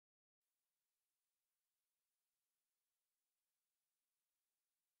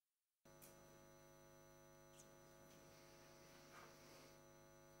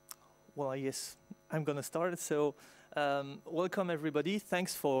Well, I guess I'm going to start. So welcome, everybody.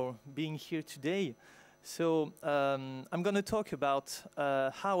 Thanks for being here today. So I'm going to talk about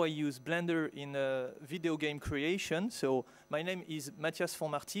how I use Blender in video game creation. So my name is Mathias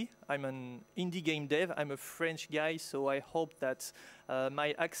Fonmarty. I'm an indie game dev. I'm a French guy, so I hope that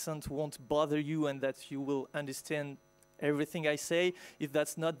my accent won't bother you and that you will understand everything I say. If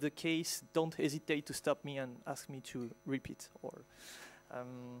that's not the case, don't hesitate to stop me and ask me to repeat.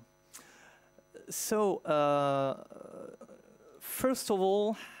 First of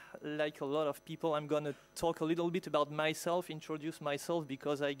all, like a lot of people, I'm going to talk a little bit about myself, introduce myself,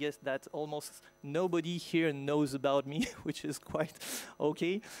 because I guess that almost nobody here knows about me, which is quite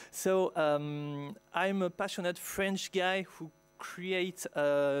okay. So I'm a passionate French guy who creates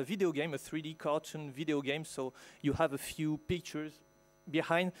a video game, a 3D cartoon video game. So you have a few pictures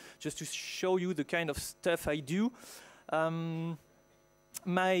behind just to show you the kind of stuff I do.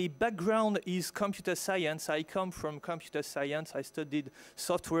 My background is computer science. I come from computer science. I studied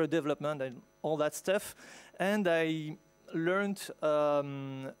software development and all that stuff. And I learned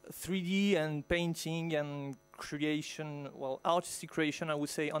 3D and painting and creation, well, artistic creation, I would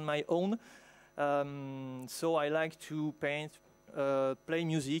say, on my own. So I like to paint, play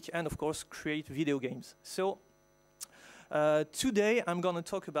music, and of course, create video games. So today, I'm going to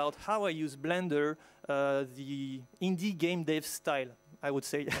talk about how I use Blender, the indie game dev style, I would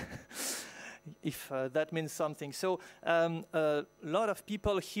say, if that means something. So a lot of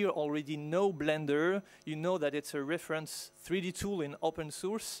people here already know Blender. You know that it's a reference 3D tool in open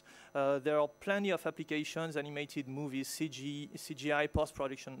source. There are plenty of applications, animated movies, CGI,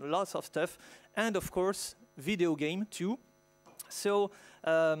 post-production, lots of stuff. And of course, video game too. So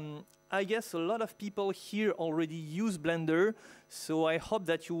I guess a lot of people here already use Blender. So I hope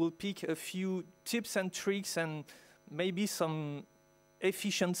that you will pick a few tips and tricks and maybe some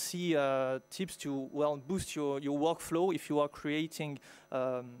efficiency tips to, well, boost your workflow if you are creating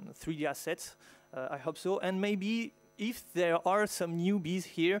 3D assets. I hope so. And maybe if there are some newbies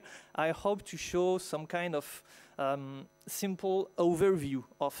here, I hope to show some kind of simple overview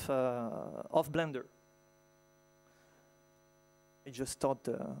of Blender. I just start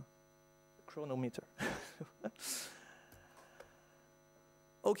the chronometer.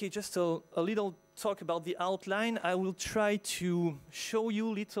 Okay, just a little talk about the outline. I will try to show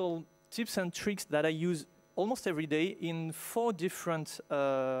you little tips and tricks that I use almost every day in 4 different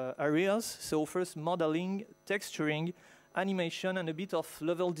areas. So first, modeling, texturing, animation, and a bit of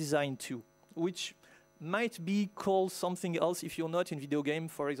level design too, which might be called something else if you're not in video game,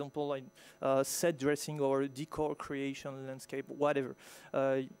 for example, like set dressing or decor creation, landscape, whatever.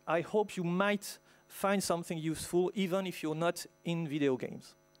 I hope you might find something useful even if you're not in video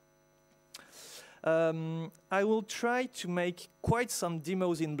games. I will try to make quite some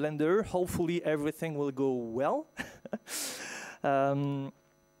demos in Blender. Hopefully everything will go well.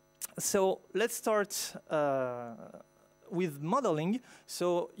 So let's start with modeling.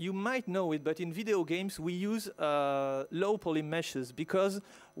 So you might know it, but in video games we use low poly meshes because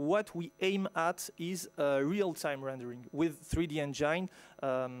what we aim at is real-time rendering with 3D engine.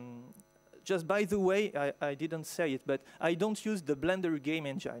 Just by the way, I didn't say it, but I don't use the Blender game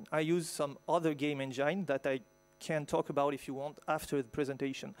engine. I use some other game engine that I can talk about if you want after the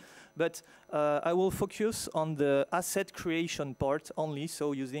presentation. But I will focus on the asset creation part only,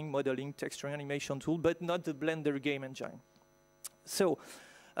 so using modeling, texturing, animation tool, but not the Blender game engine. So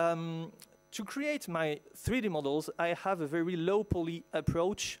to create my 3D models, I have a very low poly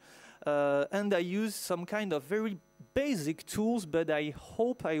approach, and I use some kind of very basic tools, but I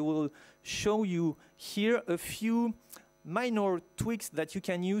hope I will show you here a few minor tweaks that you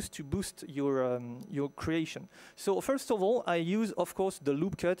can use to boost your creation. So first of all, I use, of course, the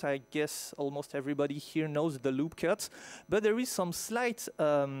loop cut. I guess almost everybody here knows the loop cut, but there is some slight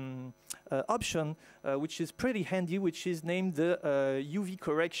option which is pretty handy, which is named the UV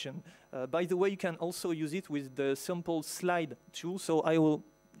correction. By the way, you can also use it with the simple slide tool, so I will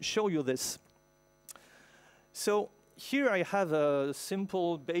show you this. So here I have a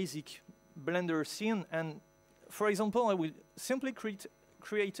simple basic Blender scene, and for example, I will simply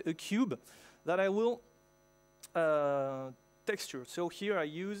create a cube that I will texture. So here I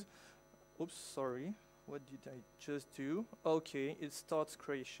use, oops, sorry, what did I just do? Okay, it starts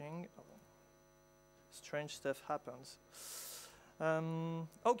crashing. Oh, strange stuff happens.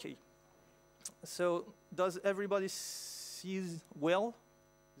 Okay, so does everybody see well?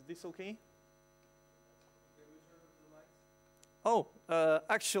 Is this okay? Oh,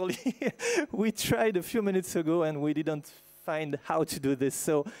 actually, we tried a few minutes ago and we didn't find how to do this.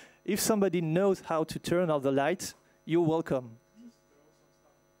 So if somebody knows how to turn off the light, you're welcome.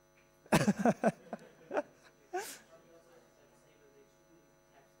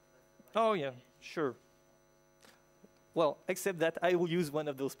 Oh yeah, sure. Well, except that I will use one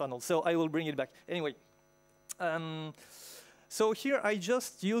of those panels, so I will bring it back. Anyway, so here I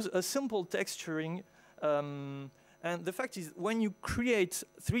just use a simple texturing. And the fact is, when you create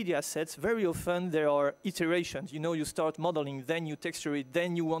 3D assets, very often there are iterations. You know, you start modeling, then you texture it,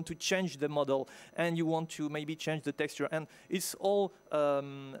 then you want to change the model, and you want to maybe change the texture. And it's all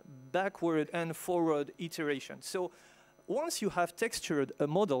backward and forward iteration. So once you have textured a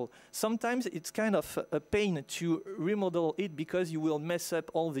model, sometimes it's kind of a pain to remodel it because you will mess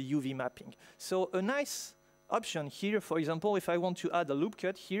up all the UV mapping. So a nice option here, for example, if I want to add a loop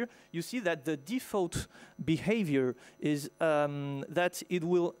cut here, you see that the default behavior is that it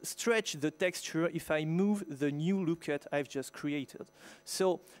will stretch the texture if I move the new loop cut I've just created.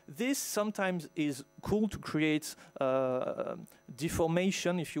 So this sometimes is cool to create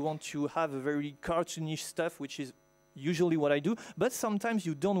deformation if you want to have a very cartoonish stuff, which is usually what I do, but sometimes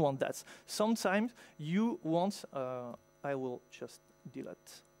you don't want that. Sometimes you want, I will just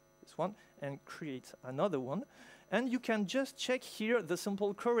delete this one and create another one. And you can just check here the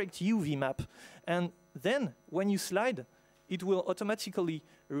simple correct UV map. And then when you slide, it will automatically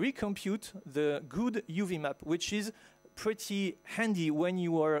recompute the good UV map, which is pretty handy when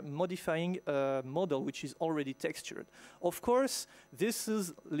you are modifying a model which is already textured. Of course, this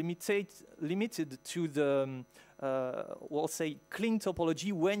is limited to the, we'll say, clean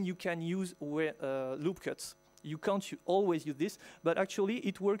topology when you can use loop cuts. You can't always use this, but actually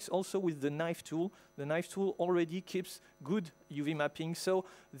it works also with the knife tool. The knife tool already keeps good UV mapping, so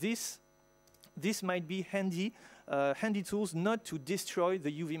this might be handy tools not to destroy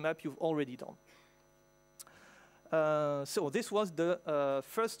the UV map you've already done. So this was the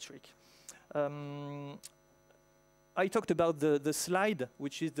first trick. I talked about the slide,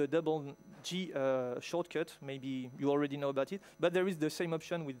 which is the double G shortcut. Maybe you already know about it, but there is the same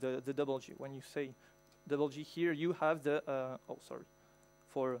option with the double G. When you say double G here, you have the,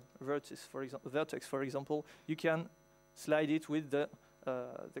 for vertex, for example, you can slide it with the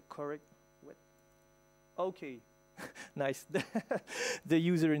correct, wait. Okay, nice. The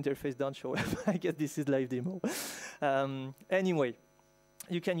user interface don't show up. I guess this is live demo. Anyway,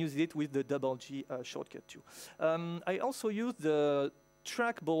 you can use it with the double G shortcut too. I also use the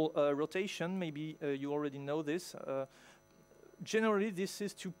trackball rotation. Maybe you already know this. Generally, this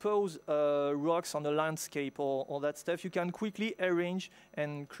is to pose rocks on a landscape or that stuff. You can quickly arrange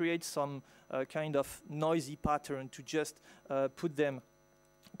and create some kind of noisy pattern to just put them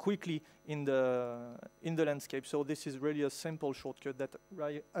quickly in the landscape. So this is really a simple shortcut that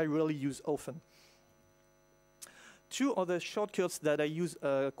I really use often. Two other shortcuts that I use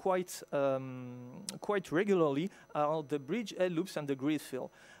quite regularly are the bridge edge loops and the grid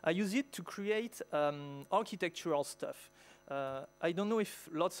fill. I use it to create architectural stuff. I don't know if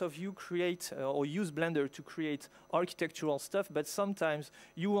lots of you create or use Blender to create architectural stuff, but sometimes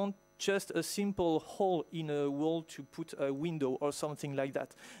you want just a simple hole in a wall to put a window or something like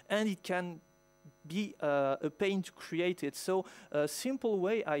that. And it can be a pain to create it. So a simple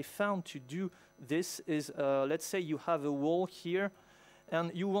way I found to do this is, let's say you have a wall here,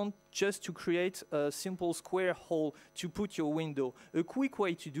 and you want just to create a simple square hole to put your window. A quick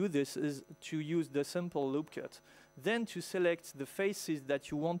way to do this is to use the simple loop cut. Then to select the faces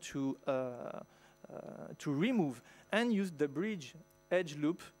that you want to remove and use the bridge edge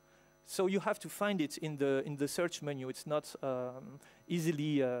loop. So you have to find it in the search menu. It's not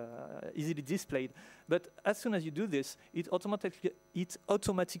easily displayed. But as soon as you do this, it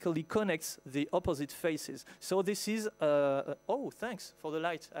automatically connects the opposite faces. So this is oh, thanks for the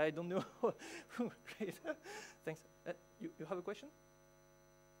light. I don't know. Great. Thanks. You have a question?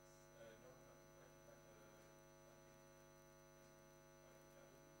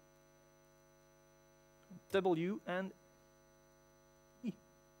 W and E.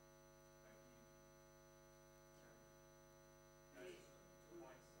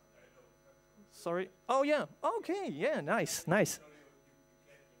 Sorry. Oh yeah. Okay. Yeah. Nice. Nice.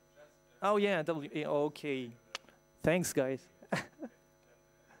 Oh yeah. W. Okay. Thanks, guys.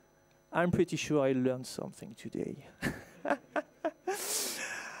 I'm pretty sure I learned something today.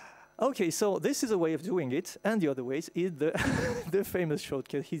 Okay, so this is a way of doing it, and the other ways is the, the famous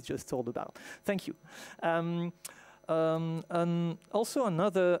shortcut he's just told about. Thank you. Also,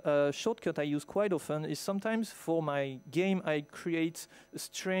 another shortcut I use quite often is sometimes for my game I create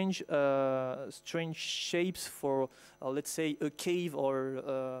strange shapes for, let's say, a cave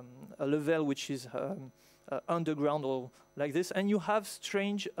or a level which is underground or like this, and you have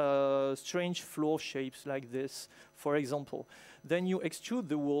strange floor shapes like this, for example. Then you extrude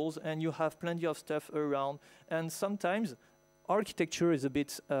the walls, and you have plenty of stuff around, and sometimes architecture is a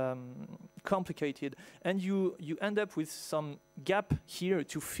bit complicated, and you end up with some gap here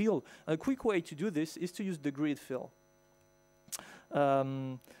to fill. A quick way to do this is to use the grid fill,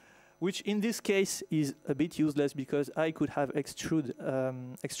 which in this case is a bit useless because I could have extruded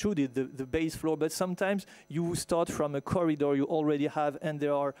the base floor, but sometimes you start from a corridor you already have, and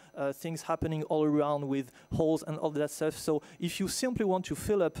there are things happening all around with holes and all that stuff. So if you simply want to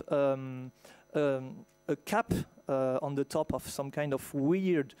fill up a cap on the top of some kind of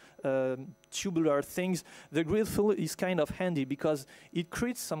weird tubular things, the grid fill is kind of handy because it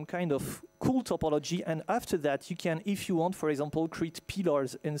creates some kind of cool topology, and after that you can, if you want, for example, create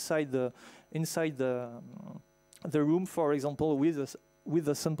pillars inside the room, for example, with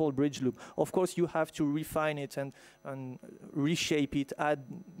a simple bridge loop. Of course, you have to refine it and reshape it, add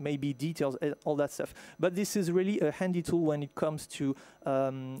maybe details, all that stuff. But this is really a handy tool when it comes to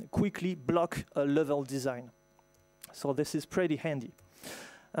quickly block a level design. So this is pretty handy.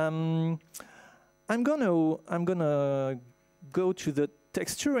 I'm gonna go to the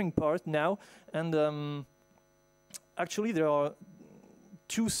texturing part now, and actually there are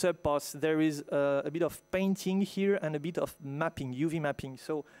two subparts. There is a bit of painting here and a bit of mapping, UV mapping.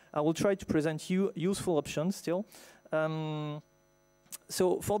 So I will try to present you useful options still.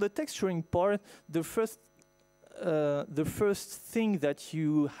 So for the texturing part, the first thing that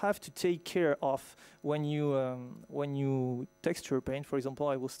you have to take care of when you texture paint, for example,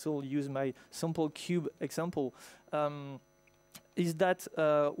 I will still use my simple cube example, is that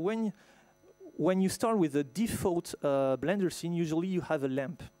when you start with the default Blender scene, usually you have a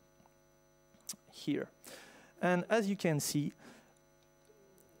lamp here. And as you can see,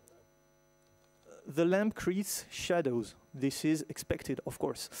 the lamp creates shadows. This is expected, of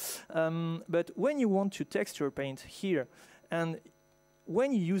course. But when you want to texture paint here, and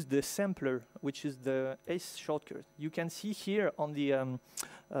when you use the sampler, which is the S shortcut, you can see here on the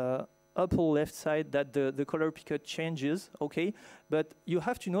upper left side that the color picker changes, okay? But you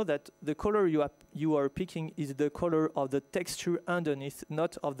have to know that the color you are picking is the color of the texture underneath,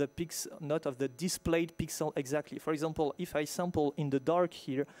 not of the displayed pixel exactly. For example, if I sample in the dark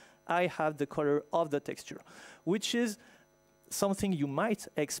here, I have the color of the texture, which is something you might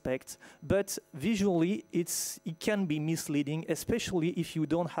expect, but visually it can be misleading, especially if you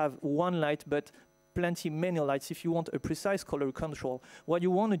don't have one light but many lights. If you want a precise color control, what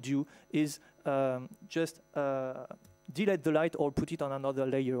you want to do is just delete the light or put it on another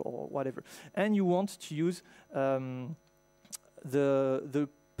layer or whatever. And you want to use the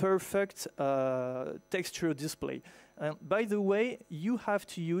perfect texture display. And by the way, you have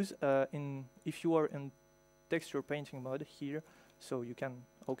to use, if you are in texture painting mode here, so you can,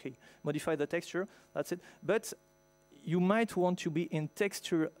 modify the texture, that's it. But you might want to be in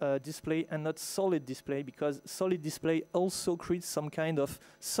texture display and not solid display, because solid display also creates some kind of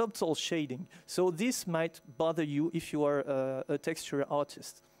subtle shading. So this might bother you if you are a texture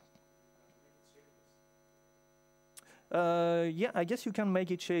artist. Yeah, I guess you can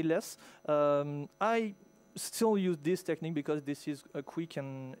make it shadeless. I still use this technique because this is a quick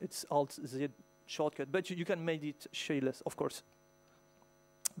and it's Alt-Z shortcut, but you can make it shadeless, of course.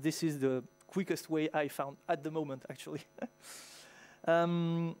 This is the quickest way I found at the moment, actually.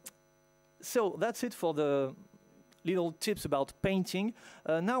 So that's it for the little tips about painting.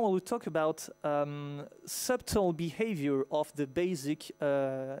 Now I will talk about subtle behavior of the basic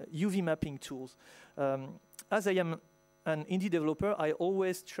UV mapping tools. As I am an indie developer, I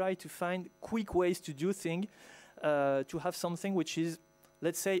always try to find quick ways to do things, to have something which is,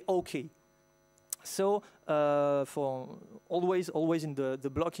 let's say, okay. So for always in the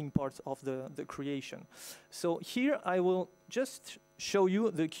blocking part of the creation. So here I will just show you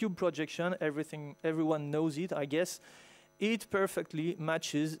the cube projection. Everyone knows it, I guess. It perfectly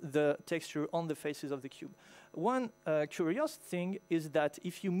matches the texture on the faces of the cube. One curious thing is that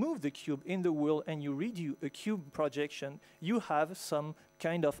if you move the cube in the world and you redo a cube projection, you have some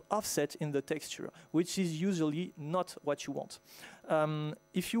kind of offset in the texture, which is usually not what you want.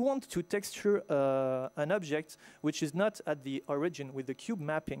 If you want to texture an object which is not at the origin with the cube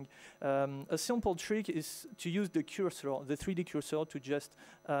mapping, a simple trick is to use the cursor, the 3D cursor, to just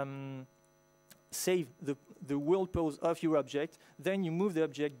save the world pose of your object, then you move the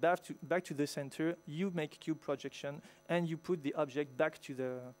object back to the center, you make cube projection, and you put the object back to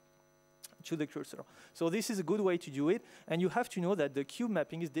the cursor. So this is a good way to do it, and you have to know that the cube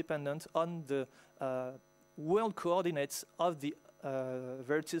mapping is dependent on the world coordinates of the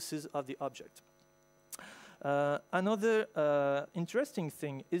vertices of the object. Another interesting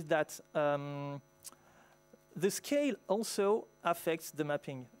thing is that the scale also affects the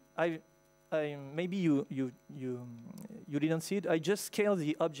mapping. Maybe you didn't see it. I just scale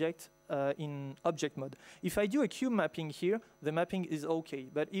the object in object mode. If I do a cube mapping here, the mapping is okay.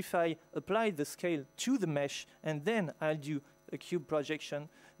 But if I apply the scale to the mesh and then I'll do a cube projection,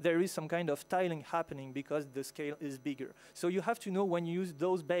 there is some kind of tiling happening because the scale is bigger. So you have to know when you use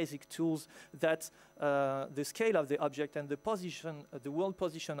those basic tools that the scale of the object and the position, the world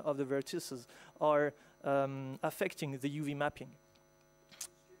position of the vertices are affecting the UV mapping.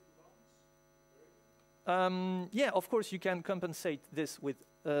 Yeah, of course you can compensate this with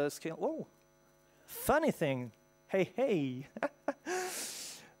scale. Oh, funny thing. Hey.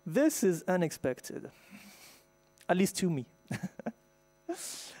 This is unexpected, at least to me.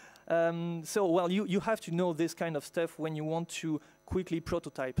 So, well, you have to know this kind of stuff when you want to quickly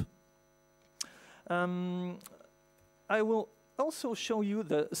prototype. I will also show you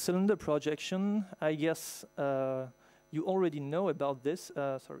the cylinder projection. I guess you already know about this.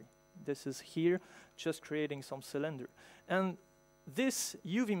 Sorry, this is here, just creating some cylinder. And this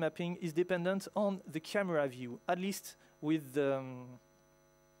UV mapping is dependent on the camera view, at least with the...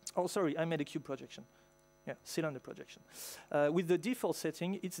 oh, sorry, I made a cube projection. Yeah, cylinder projection. With the default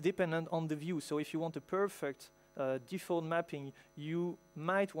setting, it's dependent on the view. So if you want a perfect default mapping, you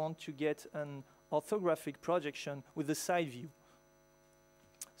might want to get an orthographic projection with the side view.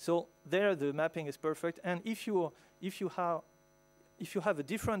 So there, the mapping is perfect. And if you have a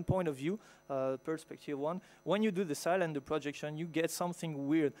different point of view, perspective one, when you do the cylinder projection, you get something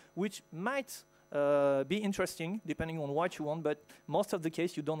weird, which might be interesting depending on what you want, but most of the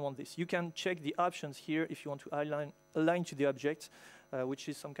case you don't want this. You can check the options here if you want to align to the object, which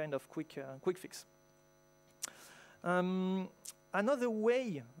is some kind of quick fix. Another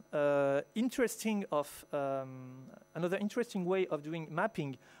interesting way of doing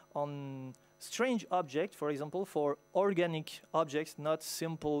mapping on strange object, for example, for organic objects, not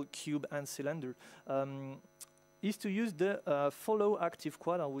simple cube and cylinder, is to use the follow active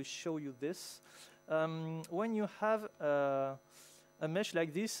quad. I will show you this. When you have a mesh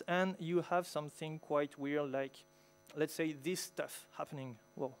like this and you have something quite weird, like, let's say, this stuff happening.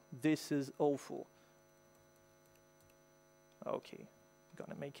 Well, this is awful. Okay,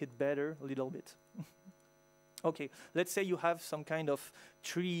 gonna make it better a little bit. Okay, let's say you have some kind of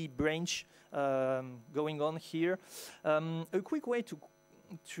tree branch going on here. A quick way to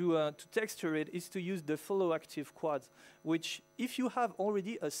texture it is to use the follow active quad, which if you have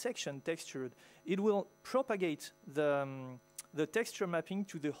already a section textured, it will propagate the texture mapping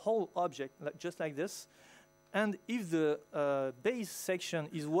to the whole object, just like this. And if the base section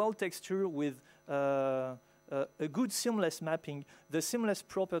is well textured with a good seamless mapping, the seamless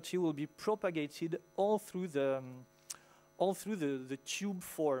property will be propagated all through the tube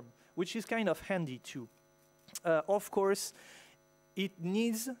form, which is kind of handy too. Of course, there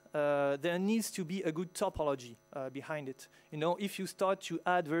needs to be a good topology behind it. You know, if you start to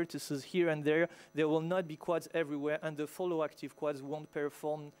add vertices here and there will not be quads everywhere, and the follow active quads won't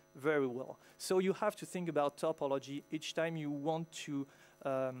perform very well. So you have to think about topology each time you want to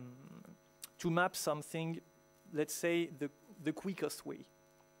map something, let's say the quickest way.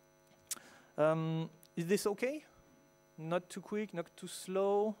 Is this okay? Not too quick, not too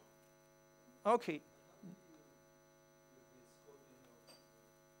slow? Okay.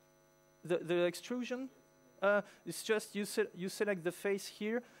 The extrusion, it's just you select the face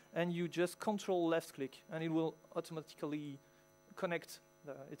here and you just control left click and it will automatically connect.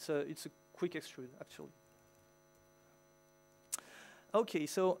 It's a quick extrude actually. Okay,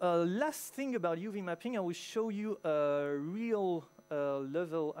 so last thing about UV mapping, I will show you a real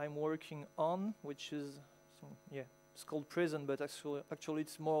level I'm working on, which is it's called Prison, but actually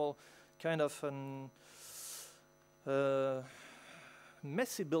it's more kind of an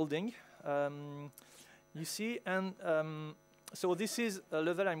messy building. You see, and so this is a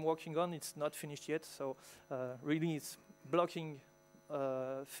level I'm working on. It's not finished yet, so really it's blocking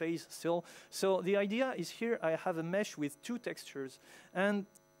phase still. So the idea is here I have a mesh with two textures, and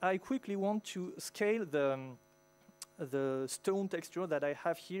I quickly want to scale the stone texture that I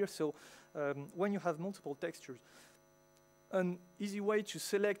have here. So when you have multiple textures, an easy way to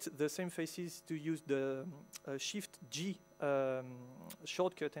select the same faces to use the Shift G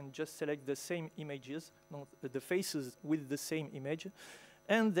shortcut and just select the same images, the faces with the same image.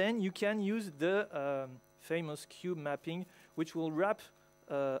 And then you can use the famous cube mapping, which will unwrap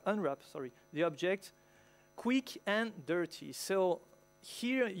the object quick and dirty. So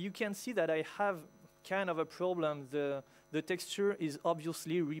here you can see that I have kind of a problem. The the texture is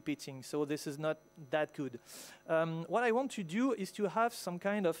obviously repeating, so this is not that good. What I want to do is to have some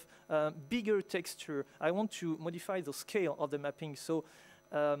kind of bigger texture. I want to modify the scale of the mapping, so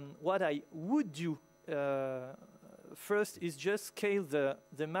what I would do first is just scale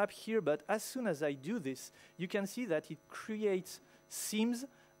the map here, but as soon as I do this, you can see that it creates seams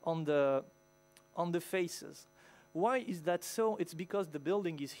on the faces. Why is that so? It's because the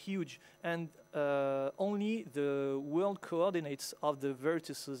building is huge, and only the world coordinates of the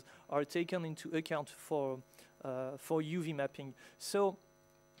vertices are taken into account for UV mapping. So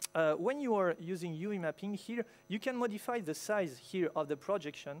when you are using UV mapping here, you can modify the size here of the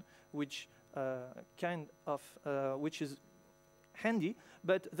projection, which which is handy.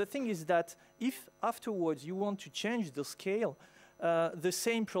 But the thing is that if afterwards you want to change the scale, the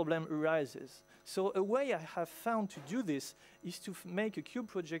same problem arises. So a way I have found to do this is to make a cube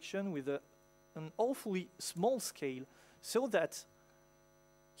projection with an awfully small scale, so that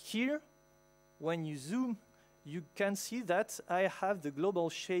here, when you zoom, you can see that I have the global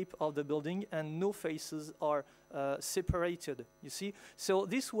shape of the building and no faces are separated, you see? So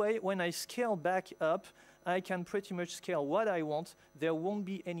this way, when I scale back up, I can pretty much scale what I want. There won't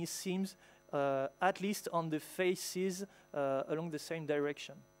be any seams, at least on the faces along the same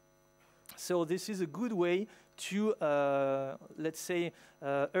direction. So this is a good way to, let's say,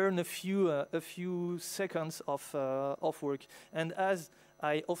 earn a few seconds of work. And as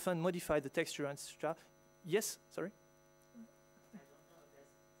I often modify the texture and stuff, yes, sorry? I don't know if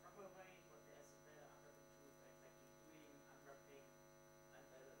there's a proper way, but there's a better unwrapping tool for exactly doing unwrapping and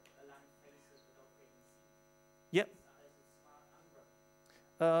align faces without creating seams. Yeah. Is it smart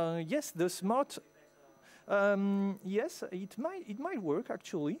unwrapping? Yes, the smart. Yes, it might work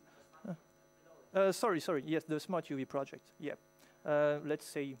actually. Sorry. Yes, the smart UV project. Yeah. Let's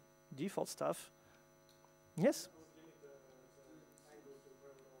say default stuff. Yes.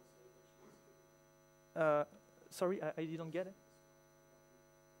 Sorry, I didn't get it.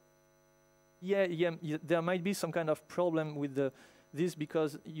 Yeah, there might be some kind of problem with this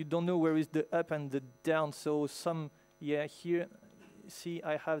because you don't know where is the up and the down. So here, see,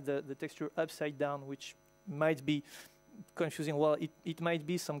 I have the texture upside down, which might be confusing. Well, it might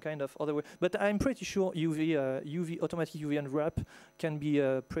be some kind of other way, but I'm pretty sure automatic UV unwrap can be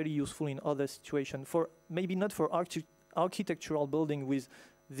pretty useful in other situations. For maybe not for architectural building with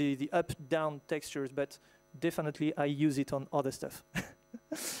the up-down textures, but definitely I use it on other stuff.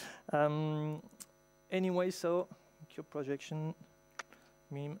 Anyway, so cube projection,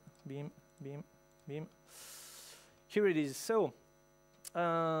 beam. Here it is. So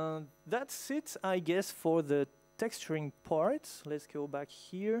that's it, I guess, for the texturing part. Let's go back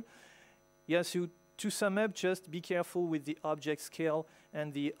here. Yes, to sum up, just be careful with the object scale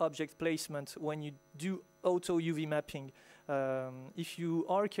and the object placement when you do auto UV mapping. If you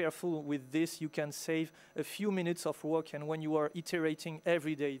are careful with this, you can save a few minutes of work, and when you are iterating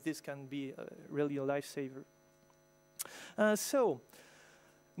every day, this can be really a lifesaver. So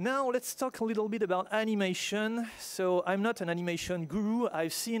now let's talk a little bit about animation. So I'm not an animation guru.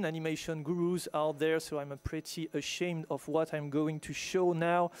 I've seen animation gurus out there, so I'm pretty ashamed of what I'm going to show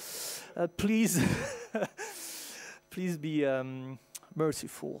now. Please, please be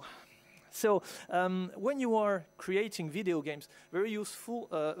merciful. So when you are creating video games, very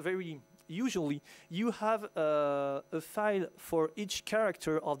usually you have a file for each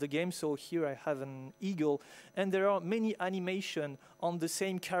character of the game. So here I have an eagle, and there are many animation on the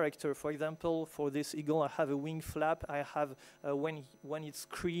same character. For example, for this eagle, I have a wing flap. I have when it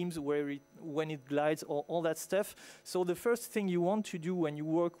screams, when it glides, all that stuff. So the first thing you want to do when you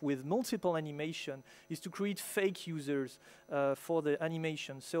work with multiple animation is to create fake users for the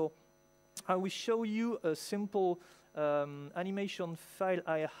animation. So I will show you a simple animation file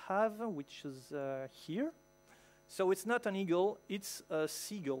I have, which is here. So it's not an eagle, it's a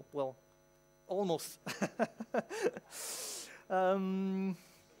seagull. Well, almost.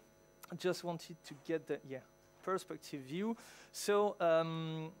 Just wanted to get the perspective view. So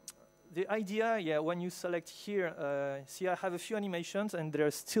the idea, when you select here, see I have a few animations and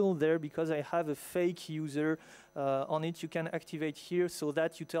they're still there because I have a fake user on it. You can activate here so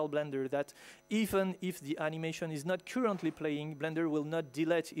that you tell Blender that even if the animation is not currently playing, Blender will not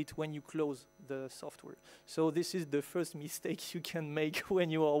delete it when you close the software. So this is the first mistake you can make when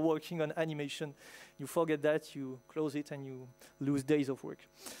you are working on animation. You forget that, you close it, and you lose days of work.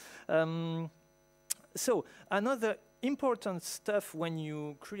 So another important stuff when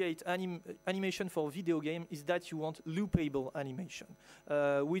you create animation for video game is that you want loopable animation,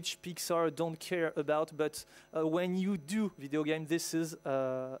 which Pixar don't care about, but when you do video game, this is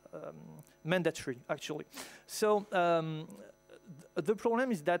mandatory, actually. So the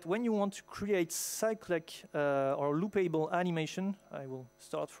problem is that when you want to create cyclic or loopable animation, I will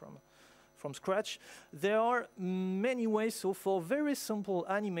start from scratch, there are many ways. So for very simple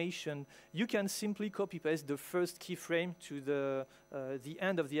animation, you can simply copy-paste the first keyframe to the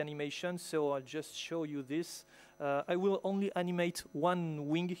end of the animation. So I'll just show you this. I will only animate one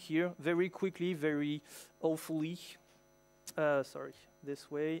wing here very quickly, very awfully. Sorry, this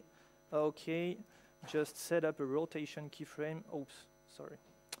way. Okay, just set up a rotation keyframe. Oops, sorry.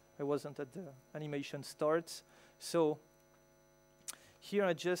 I wasn't at the animation start. So here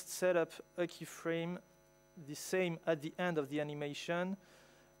I just set up a keyframe, the same at the end of the animation,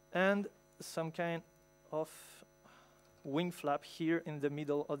 and some kind of wing flap here in the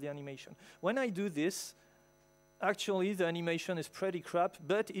middle of the animation. When I do this, actually the animation is pretty crap,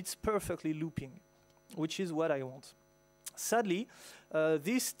 but it's perfectly looping, which is what I want. Sadly,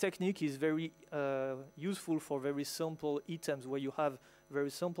 this technique is very useful for very simple items where you have very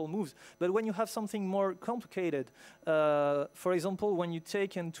simple moves. But when you have something more complicated, for example, when you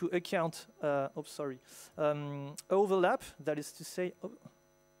take into account, overlap, that is to say,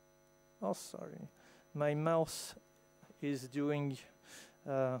 sorry, my mouse is doing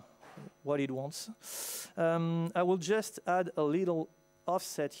what it wants. I will just add a little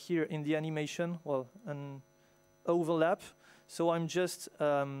offset here in the animation, well, an overlap. So I'm just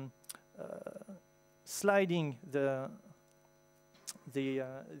sliding the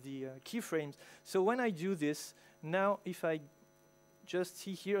keyframes. So when I do this, now if I just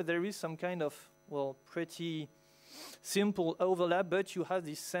see here, there is some kind of, well, pretty simple overlap, but you have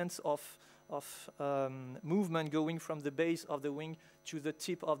this sense of movement going from the base of the wing to the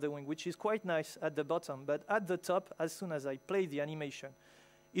tip of the wing, which is quite nice at the bottom. But at the top, as soon as I play the animation,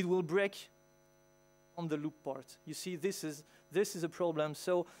 it will break on the loop part. You see, this is a problem.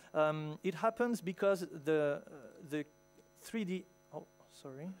 So it happens because the 3D. Oh,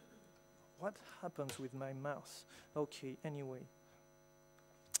 sorry. What happens with my mouse? Okay. Anyway,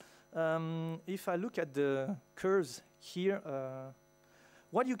 if I look at the curves here,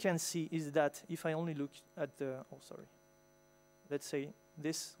 what you can see is that if I only look at the, let's say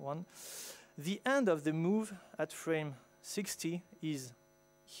this one, the end of the move at frame 60 is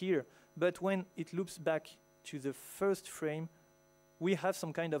here. But when it loops back to the first frame, we have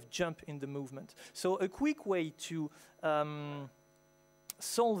some kind of jump in the movement. So a quick way to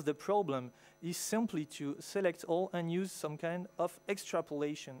solve the problem is simply to select all and use some kind of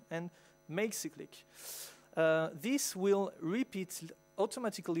extrapolation and make cyclic. This will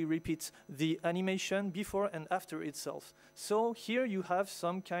automatically repeat the animation before and after itself. So here you have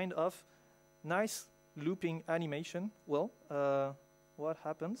some kind of nice looping animation. Well, what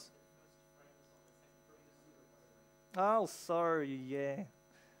happens? Oh, sorry, yeah.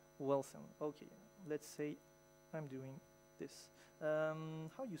 Well, okay, let's say I'm doing this.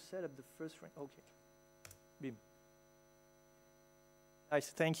 How you set up the first frame? Okay, Bim.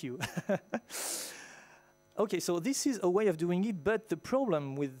 Nice, thank you. Okay, so this is a way of doing it, but the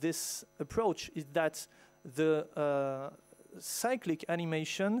problem with this approach is that the cyclic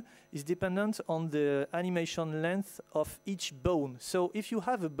animation is dependent on the animation length of each bone. So if you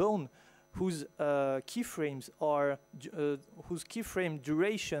have a bone whose keyframes are whose keyframe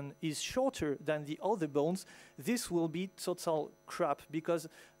duration is shorter than the other bones, this will be total crap because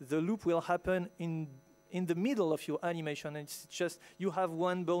the loop will happen in the middle of your animation. And it's just you have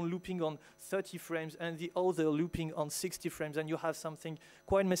one bone looping on 30 frames and the other looping on 60 frames, and you have something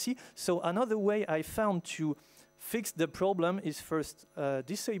quite messy. So another way I found to fix the problem is first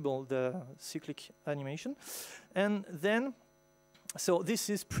disable the cyclic animation, and then. So this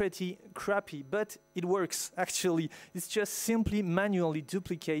is pretty crappy, but it works actually. It's just simply manually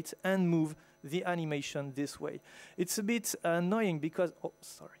duplicate and move the animation this way. It's a bit annoying because,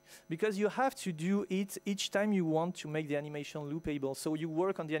 because you have to do it each time you want to make the animation loopable. So you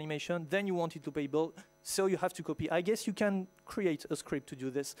work on the animation, then you want it loopable, so you have to copy. I guess you can create a script to do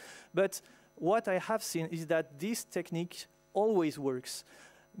this. But what I have seen is that this technique always works.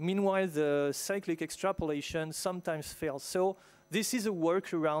 Meanwhile, the cyclic extrapolation sometimes fails. So this is a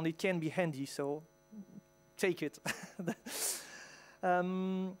workaround. It can be handy, so take it.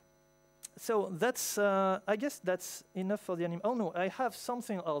 So that's, I guess that's enough for the animation. Oh no, I have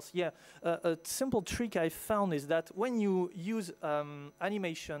something else. Yeah, a simple trick I found is that when you use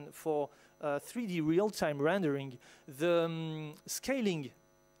animation for 3D real-time rendering, the scaling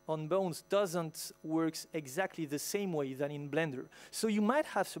on bones doesn't work exactly the same way than in Blender. So you might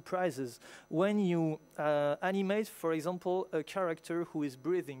have surprises when you animate, for example, a character who is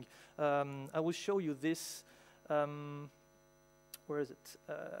breathing. I will show you this. Where is it?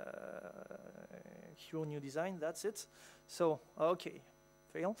 Hero New Design, that's it. So, okay,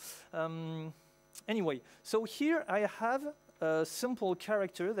 fail. Anyway, so here I have a simple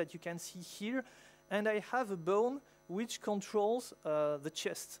character that you can see here, and I have a bone which controls the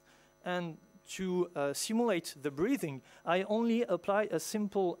chest. And to simulate the breathing, I only apply a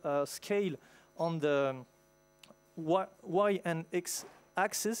simple scale on the Y and X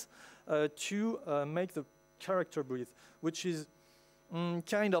axis to make the character breathe, which is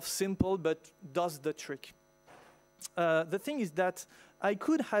kind of simple, but does the trick. The thing is that I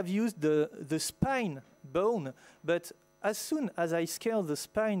could have used the spine bone, but as soon as I scale the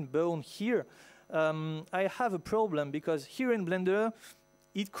spine bone here, I have a problem, because here in Blender,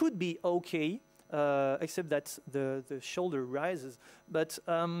 it could be okay, except that the shoulder rises. But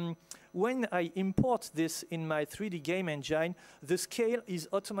when I import this in my 3D game engine, the scale is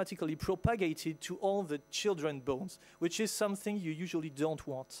automatically propagated to all the children bones, which is something you usually don't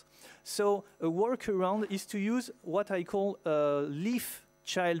want. So a workaround is to use what I call a leaf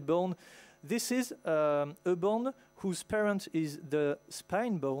child bone. This is a bone whose parent is the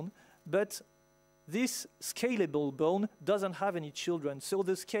spine bone, but this scalable bone doesn't have any children, so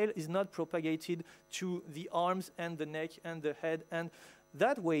the scale is not propagated to the arms and the neck and the head, and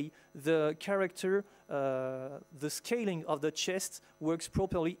that way the character, the scaling of the chest works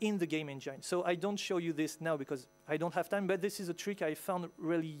properly in the game engine. So I don't show you this now because I don't have time, but this is a trick I found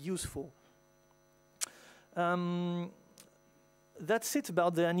really useful. That's it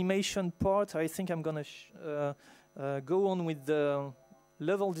about the animation part. I think I'm gonna go on with the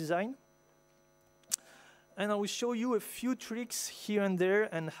level design. And I will show you a few tricks here and there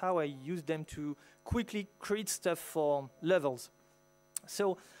and how I use them to quickly create stuff for levels.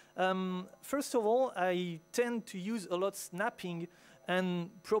 So first of all, I tend to use a lot snapping and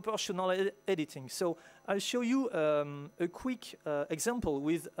proportional editing. So I'll show you a quick example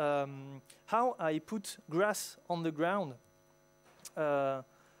with how I put grass on the ground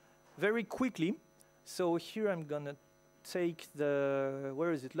very quickly. So here I'm gonna take the,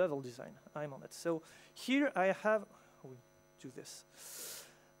 where is it, level design, I'm on it. So here I have, we do this.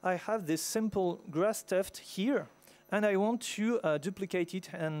 I have this simple grass tuft here, and I want to duplicate it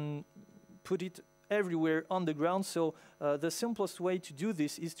and put it everywhere on the ground. So the simplest way to do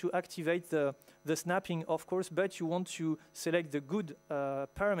this is to activate the snapping, of course, but you want to select the good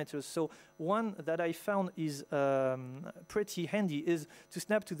parameters. So one that I found is pretty handy is to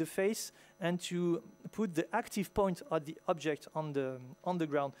snap to the face and to put the active point of the object on the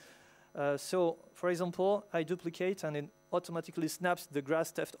ground. So, for example, I duplicate and it automatically snaps the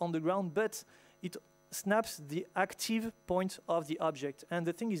grass tuft on the ground, but it snaps the active point of the object. And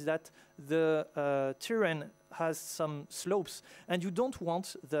the thing is that the terrain has some slopes, and you don't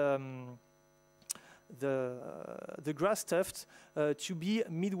want the grass tuft to be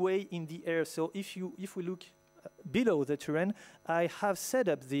midway in the air. So if we look below the terrain, I have set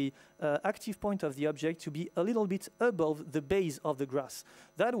up the active point of the object to be a little bit above the base of the grass.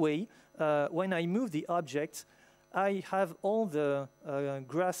 That way, when I move the object, I have all the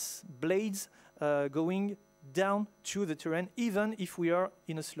grass blades going down to the terrain, even if we are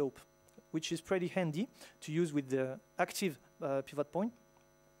in a slope, which is pretty handy to use with the active pivot point.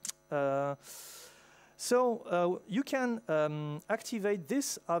 So you can activate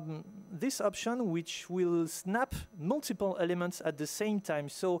this option, which will snap multiple elements at the same time.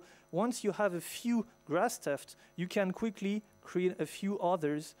 So once you have a few grass tuft, you can quickly create a few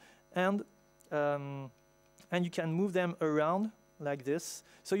others, and you can move them around like this.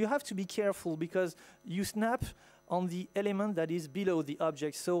 So you have to be careful because you snap on the element that is below the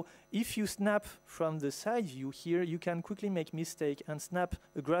object. So if you snap from the side view here, you can quickly make mistake and snap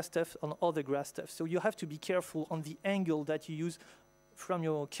a grass tuft on other grass tuft. So you have to be careful on the angle that you use from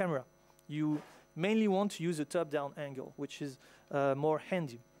your camera. You mainly want to use a top-down angle, which is more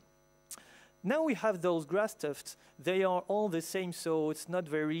handy. Now we have those grass tufts. They are all the same, so it's not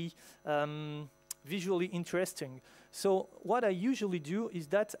very visually interesting. So what I usually do is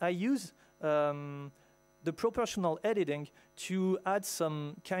that I use the proportional editing to add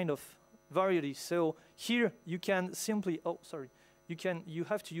some kind of variety. So here you can simply, you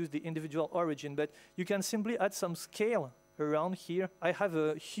have to use the individual origin, but you can simply add some scale around here. I have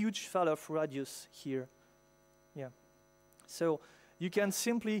a huge fall-off radius here. Yeah. So you can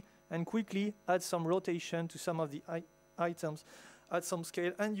simply and quickly add some rotation to some of the items, add some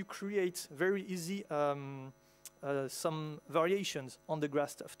scale, and you create very easy some variations on the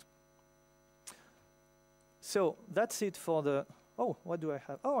grass tuft. So that's it for the, oh, what do I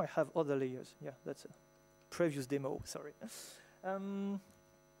have? Oh, I have other layers. Yeah, that's a previous demo, sorry.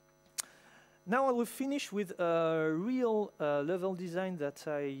 Now I will finish with a real level design that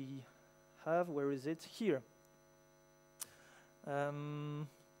I have. Where is it? Here.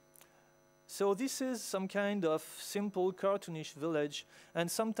 So this is some kind of simple cartoonish village, and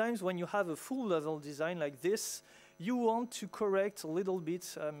sometimes when you have a full level design like this, you want to correct a little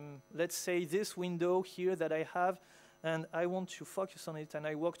bit, let's say this window here that I have, and I want to focus on it and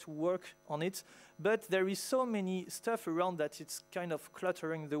I want to work on it, but there is so many stuff around that it's kind of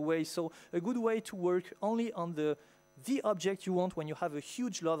cluttering the way. So a good way to work only on the object you want when you have a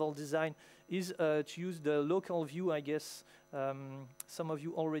huge level design is to use the local view, I guess. Some of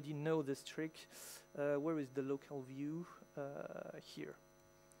you already know this trick. Where is the local view? Here.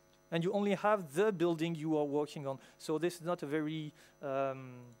 And you only have the building you are working on. So this is not a very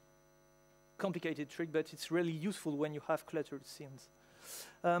complicated trick, but it's really useful when you have cluttered scenes.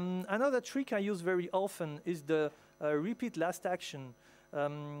 Another trick I use very often is the repeat last action,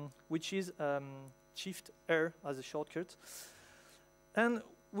 which is Shift R as a shortcut. And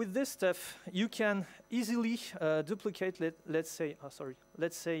with this stuff, you can easily duplicate, let's say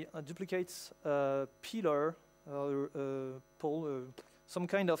duplicate a pillar or pole, some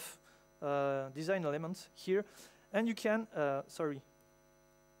kind of design element here, and you can,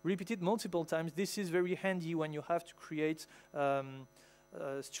 repeat it multiple times. This is very handy when you have to create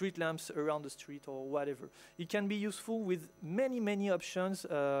street lamps around the street or whatever. It can be useful with many options,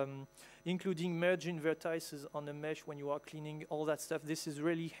 including merging vertices on a mesh when you are cleaning, all that stuff. This is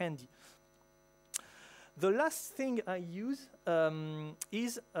really handy. The last thing I use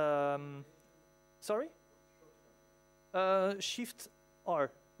is, Shift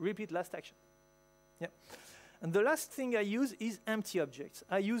R, repeat last action. Yeah. And the last thing I use is empty objects.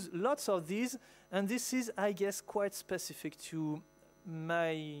 I use lots of these, and this is, I guess, quite specific to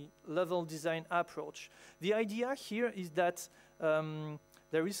my level design approach. The idea here is that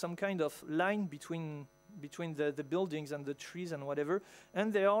there is some kind of line between the buildings and the trees and whatever,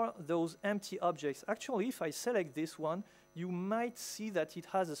 and there are those empty objects. Actually, if I select this one, you might see that it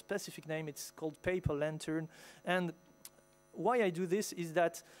has a specific name. It's called paper lantern. And why I do this is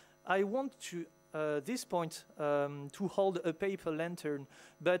that I want to this point to hold a paper lantern,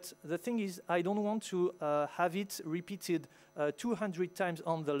 but the thing is I don't want to have it repeated 200 times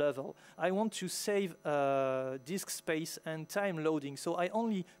on the level. I want to save disk space and time loading, so I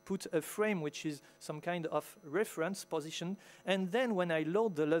only put a frame which is some kind of reference position, and then when I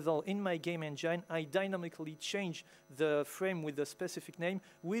load the level in my game engine, I dynamically change the frame with the specific name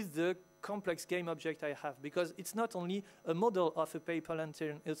with the complex game object I have, because it's not only a model of a paper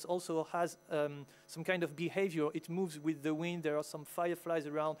lantern, it also has some kind of behavior. It moves with the wind, there are some fireflies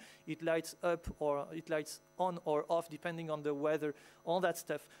around, it lights up or it lights on or off depending on the weather, all that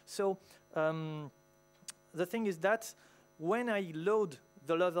stuff. So the thing is that when I load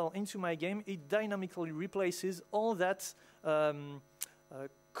the level into my game, it dynamically replaces all that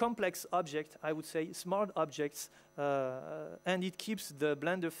complex object, I would say, smart objects, and it keeps the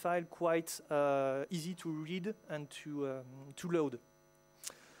Blender file quite easy to read and to load.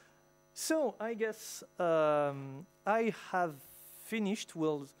 So I guess I have finished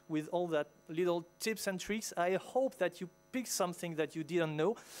with all that little tips and tricks. I hope that you picked something that you didn't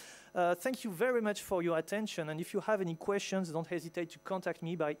know. Thank you very much for your attention, and if you have any questions, don't hesitate to contact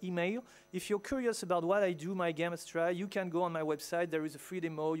me by email. If you're curious about what I do, my game extra, you can go on my website. There is a free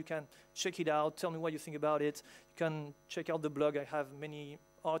demo. You can check it out. Tell me what you think about it. You can check out the blog. I have many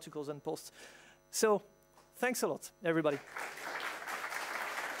articles and posts. So thanks a lot, everybody.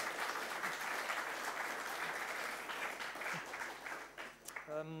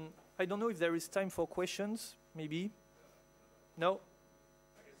 I don't know if there is time for questions, maybe. No?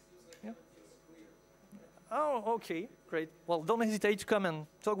 Yeah. Oh, okay, great. Well, don't hesitate to come and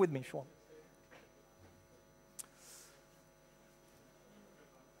talk with me if you want.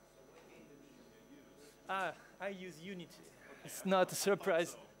 I use Unity. It's not a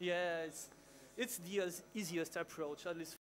surprise. Yeah, it's the easiest approach, at least